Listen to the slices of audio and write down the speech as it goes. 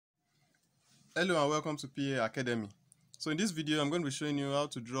Hello and welcome to PA Academy. So in this video, I'm going to be showing you how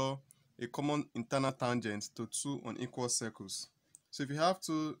to draw a common internal tangent to two unequal circles. So if you have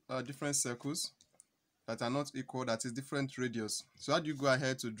two different circles that are not equal, that is different radius. So how do you go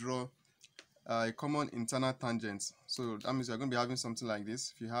ahead to draw a common internal tangent? So that means you're going to be having something like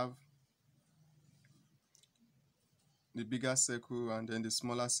this. If you have the bigger circle and then the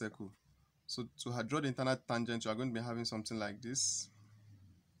smaller circle. So to draw the internal tangent, you are going to be having something like this.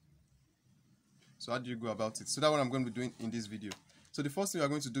 So how do you go about it? So that's what I'm going to be doing in this video. So the first thing we are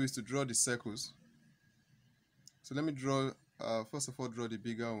going to do is to draw the circles. So let me draw, first of all, draw the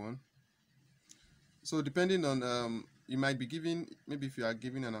bigger one. So depending on, you might be given, maybe if you are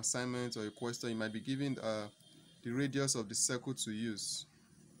given an assignment or a question, you might be given the radius of the circle to use.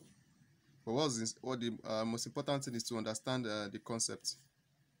 But what the most important thing is to understand the concept.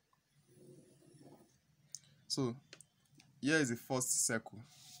 So here is the first circle.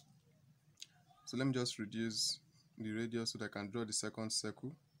 So let me just reduce the radius so that I can draw the second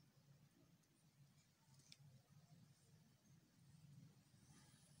circle.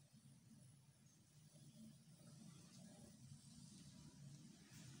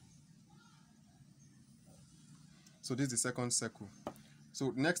 So this is the second circle.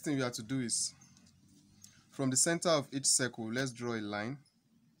 So next thing we have to do is, from the center of each circle, let's draw a line.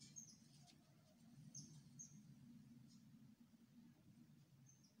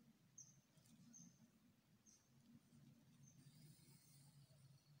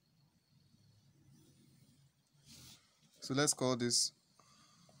 So let's call this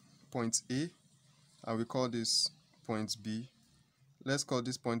point A, and we call this point B. Let's call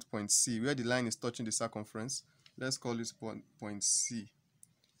this point C, where the line is touching the circumference. Let's call this point C.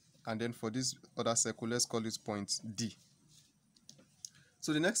 And then for this other circle, let's call it point D.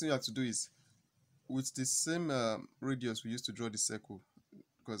 So the next thing you have to do is, with the same radius we used to draw the circle,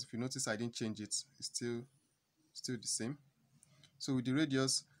 because if you notice I didn't change it, it's still the same. So with the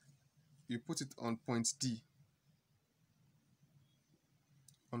radius, you put it on point D.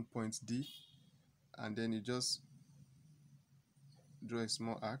 On point D, and then you just draw a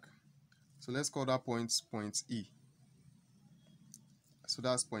small arc. So let's call that point E. So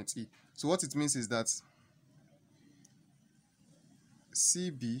that's point E. So what it means is that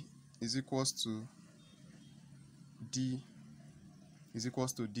CB is equals to D is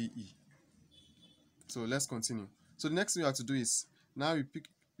equals to DE. So let's continue. So the next thing you have to do is, now you pick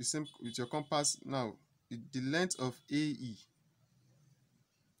the same with your compass. Now the length of AE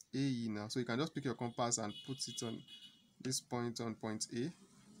now. So you can just pick your compass and put it on this point on point A,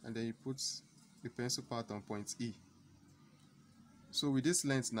 and then you put the pencil part on point E. So with this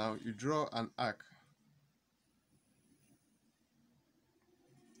length now, you draw an arc.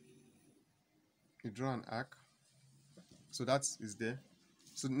 You draw an arc. So that is there.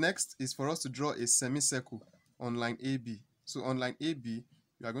 So next is for us to draw a semicircle on line AB. So on line AB,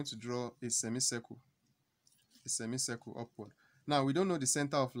 we are going to draw a semicircle upward. Now we don't know the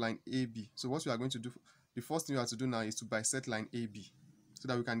center of line AB. So what we are going to do, the first thing we have to do now is to bisect line AB so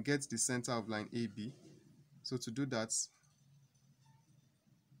that we can get the center of line AB. So to do that,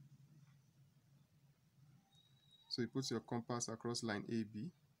 so you put your compass across line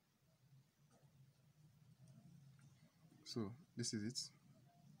AB. So this is it.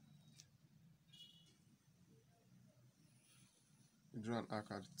 You draw an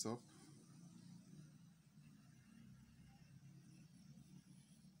arc at the top.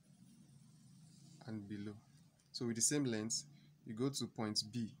 And below. So with the same length, you go to point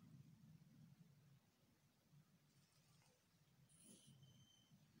B.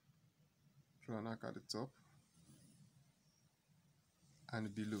 Draw an arc at the top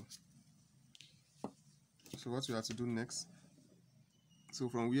and below. So what we have to do next, so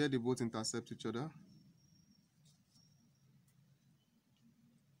from where they both intercept each other,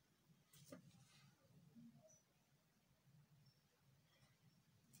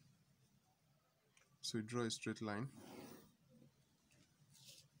 so you draw a straight line.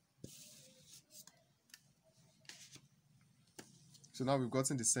 So now we've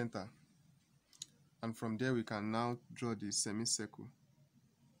gotten the center, and from there we can now draw the semicircle.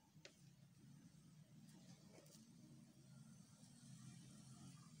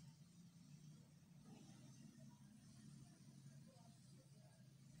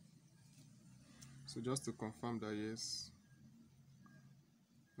 So just to confirm that, yes.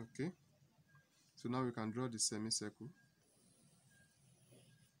 Okay. So now we can draw the semicircle.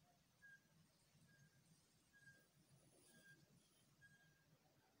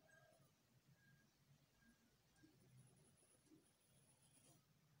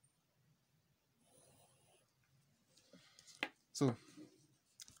 So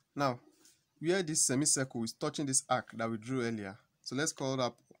now where this semicircle is touching this arc that we drew earlier. So let's call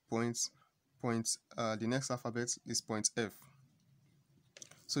that the next alphabet is point F.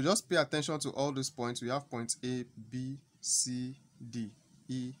 So just pay attention to all these points. We have point A, B, C, D,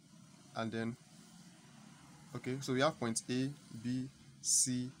 E, and then, okay, so we have point A, B,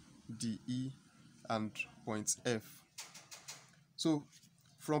 C, D, E, and point F. So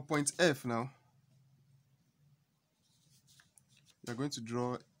from point F now, we are going to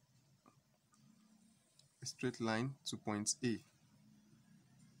draw a straight line to point A.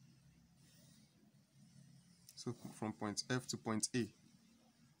 So from point F to point A.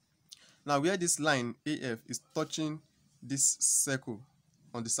 Now where this line AF is touching this circle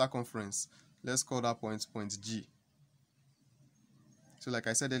on the circumference, let's call that point G. So like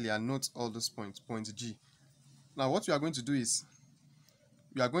I said earlier, note all those points, point G. Now what we are going to do is,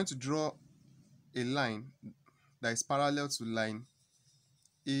 we are going to draw a line that is parallel to line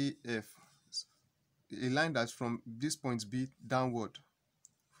AF, a line that's from this point B downward,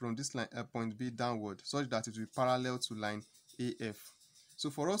 from this line point B downward, such that it will be parallel to line AF. So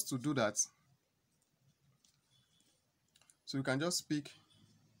for us to do that, so we can just pick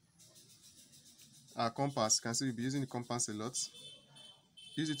our compass. You can see we'll be using the compass a lot.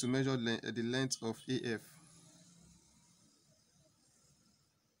 Use it to measure the length of AF.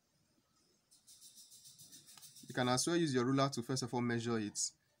 You can as well use your ruler to first of all measure it.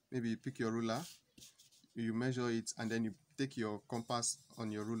 Maybe you pick your ruler, you measure it, and then you take your compass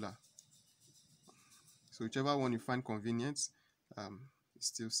on your ruler. So whichever one you find convenient, it's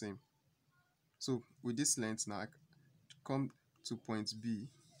still same. So with this length now, I come to point B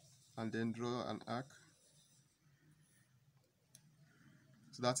and then draw an arc.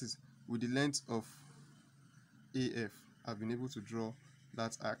 So that is with the length of AF, I've been able to draw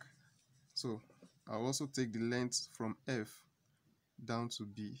that arc. So I'll also take the length from F down to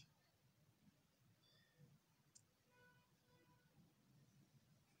B.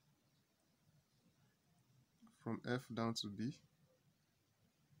 From F down to B.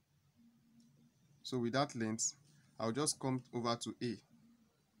 So with that length, I'll just come over to A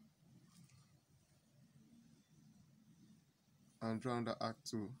and draw another arc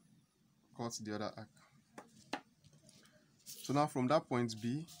to cut the other arc. So now from that point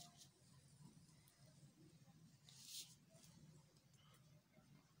B,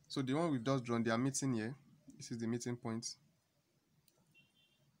 so the one we've just drawn, they are meeting here. This is the meeting point.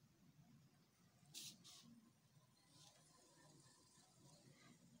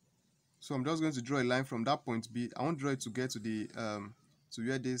 So I'm just going to draw a line from that point B. I won't draw it to get to the to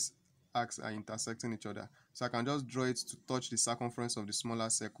where these arcs are intersecting each other. So I can just draw it to touch the circumference of the smaller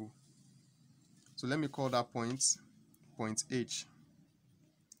circle. So let me call that point H.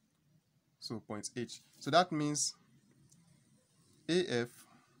 So point H. So that means AF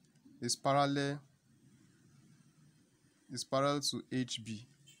is parallel to HB.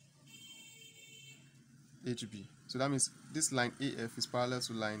 So that means this line AF is parallel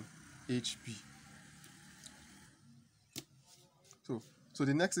to line HB. So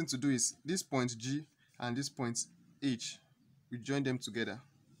the next thing to do is this point G and this point H, we join them together.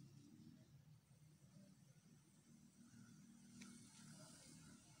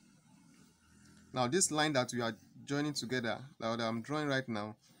 Now this line that we are joining together, that I'm drawing right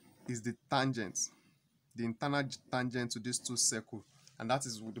now, is the tangent, the internal tangent to these two circles, and that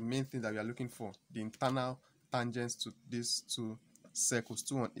is the main thing that we are looking for, the internal tangents to these two circles,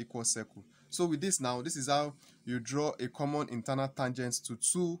 two unequal circles. So with this now, this is how you draw a common internal tangent to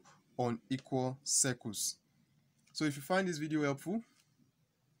two unequal circles. So if you find this video helpful,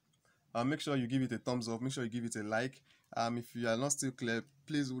 make sure you give it a thumbs up, make sure you give it a like. If you are not still clear,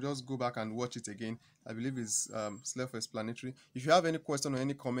 please just go back and watch it again. I believe it's self-explanatory. If you have any question or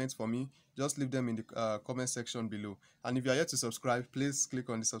any comments for me, just leave them in the comment section below. And if you are yet to subscribe, please click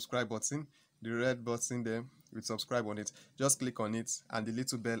on the subscribe button, the red button there with subscribe on it. Just click on it and the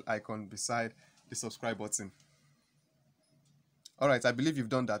little bell icon beside the subscribe button. Alright, I believe you've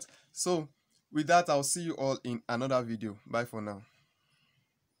done that. So with that, I'll see you all in another video. Bye for now.